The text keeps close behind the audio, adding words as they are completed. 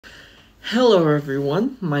Hello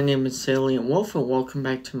everyone, my name is SalientWolf and welcome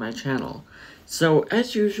back to my channel. So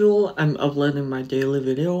as usual, I'm uploading my daily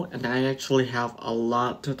video and I actually have a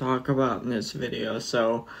lot to talk about in this video,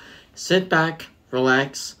 so sit back,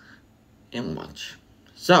 relax, and watch.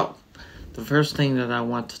 So, the first thing that I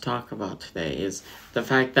want to talk about today is the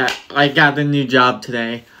fact that I got a new job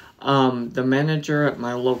today. The manager at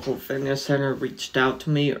my local fitness center reached out to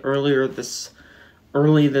me early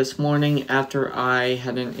this morning after I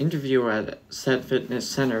had an interview at said fitness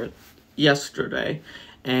center yesterday,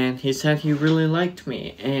 and he said he really liked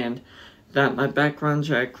me and that my background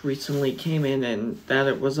check recently came in and that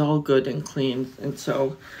it was all good and clean, and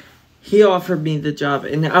so he offered me the job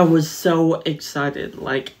and I was so excited.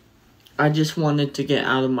 Like, I just wanted to get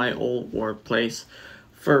out of my old workplace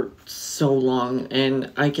for so long,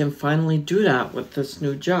 and I can finally do that with this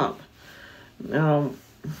new job. Now,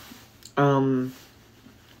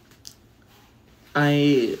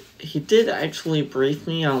 he did actually brief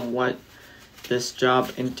me on what this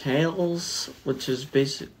job entails, which is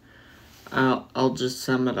I'll just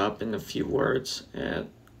sum it up in a few words.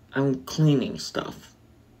 I'm cleaning stuff.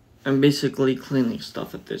 I'm basically cleaning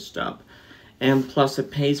stuff at this job. And plus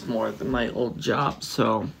it pays more than my old job,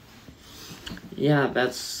 so yeah,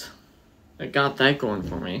 I got that going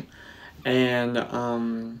for me.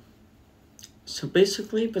 And, so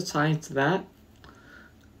basically, besides that,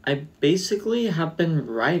 I basically have been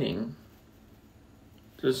writing.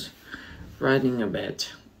 Just writing a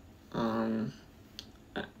bit. I'm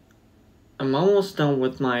almost done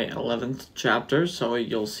with my 11th chapter, so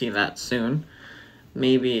you'll see that soon.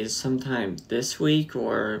 Maybe sometime this week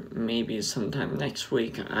or maybe sometime next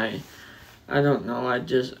week. I don't know. I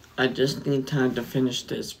just need time to finish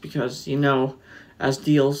this because, you know, as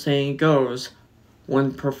the old saying goes, when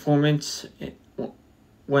a performance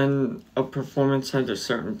at a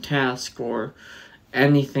certain task or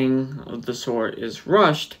anything of the sort is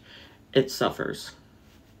rushed, it suffers.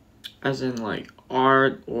 As in, like,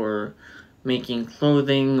 art or making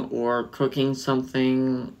clothing or cooking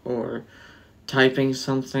something or typing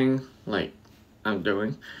something like I'm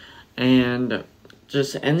doing, and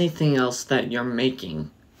just anything else that you're making,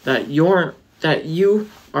 that you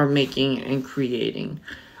are making and creating.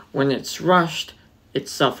 When it's rushed, it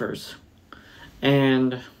suffers.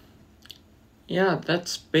 And yeah,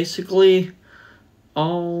 that's basically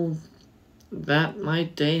all that my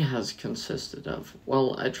day has consisted of.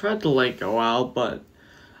 Well, I tried to let go out, but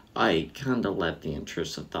I kind of let the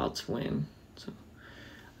intrusive thoughts win. So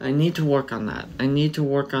I need to work on that. I need to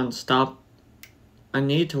work on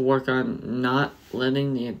not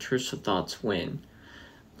letting the intrusive thoughts win.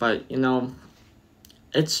 But, you know,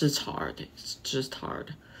 it's just hard. It's just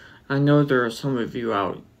hard. I know there are some of you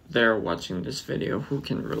out there watching this video who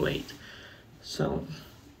can relate. So,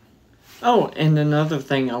 oh, and another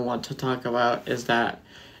thing I want to talk about is that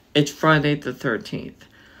it's Friday the 13th.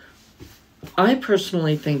 I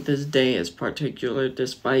personally think this day is particular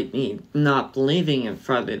despite me not believing in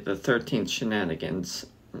Friday the 13th shenanigans.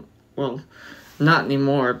 Well, not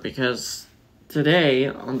anymore, because today,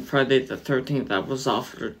 on Friday the 13th, I was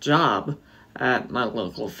offered a job at my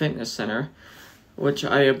local fitness center, which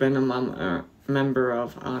I have been a member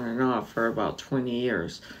of on and off for about 20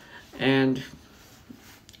 years. And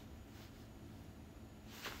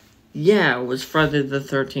yeah, it was Friday the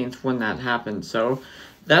 13th when that happened, so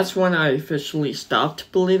that's when I officially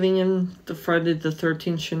stopped believing in the Friday the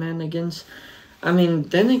 13th shenanigans. I mean,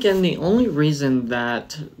 then again, the only reason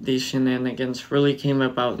that these shenanigans really came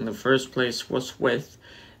about in the first place was with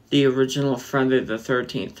the original Friday the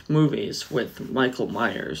 13th movies with Michael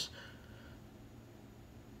Myers.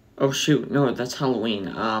 Oh shoot, no, that's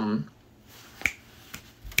Halloween.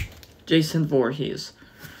 Jason Voorhees.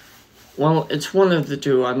 Well, it's one of the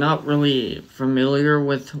two. I'm not really familiar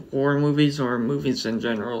with horror movies or movies in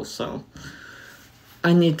general, so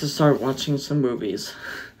I need to start watching some movies.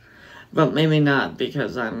 But maybe not,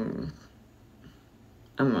 because I'm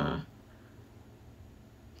a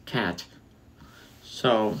cat.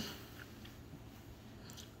 So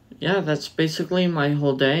yeah, that's basically my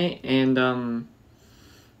whole day, and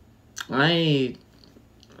I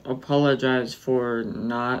apologize for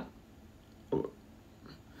not...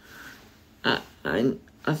 I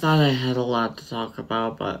thought I had a lot to talk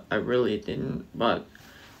about, but I really didn't. But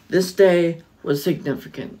this day was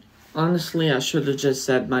significant. Honestly, I should have just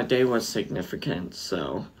said my day was significant.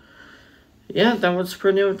 So yeah, that was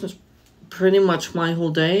pretty much my whole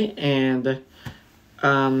day. And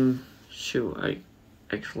shoot, I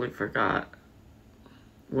actually forgot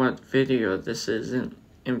what video this is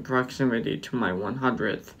in proximity to my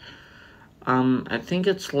 100th. I think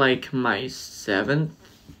it's like my 7th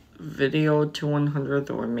video to 100,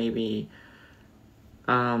 or maybe,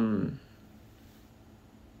 yeah,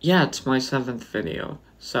 it's my 7th video,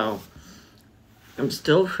 so I'm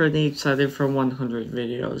still pretty excited for 100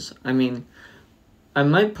 videos. I mean, I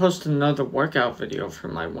might post another workout video for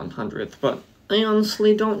my 100th, but I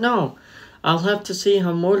honestly don't know. I'll have to see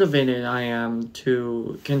how motivated I am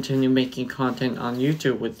to continue making content on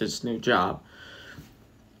YouTube with this new job.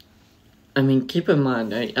 I mean, keep in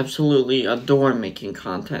mind, I absolutely adore making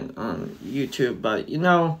content on YouTube, but, you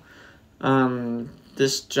know,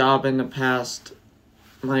 this job in the past,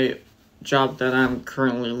 my job that I'm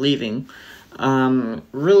currently leaving,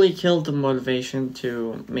 really killed the motivation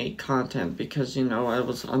to make content because, you know, I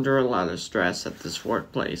was under a lot of stress at this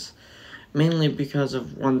workplace, mainly because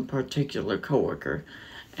of one particular coworker,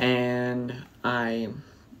 and I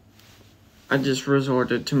just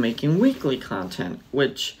resorted to making weekly content,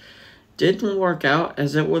 which didn't work out,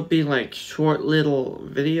 as it would be like short little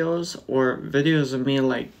videos or videos of me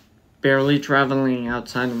like barely traveling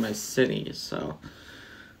outside of my city. So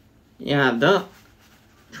yeah, the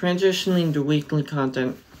transitioning to weekly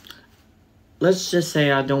content, let's just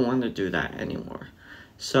say I don't want to do that anymore.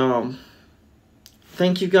 So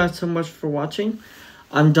thank you guys so much for watching.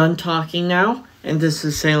 I'm done talking now, and this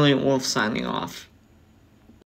is SalientWolf signing off.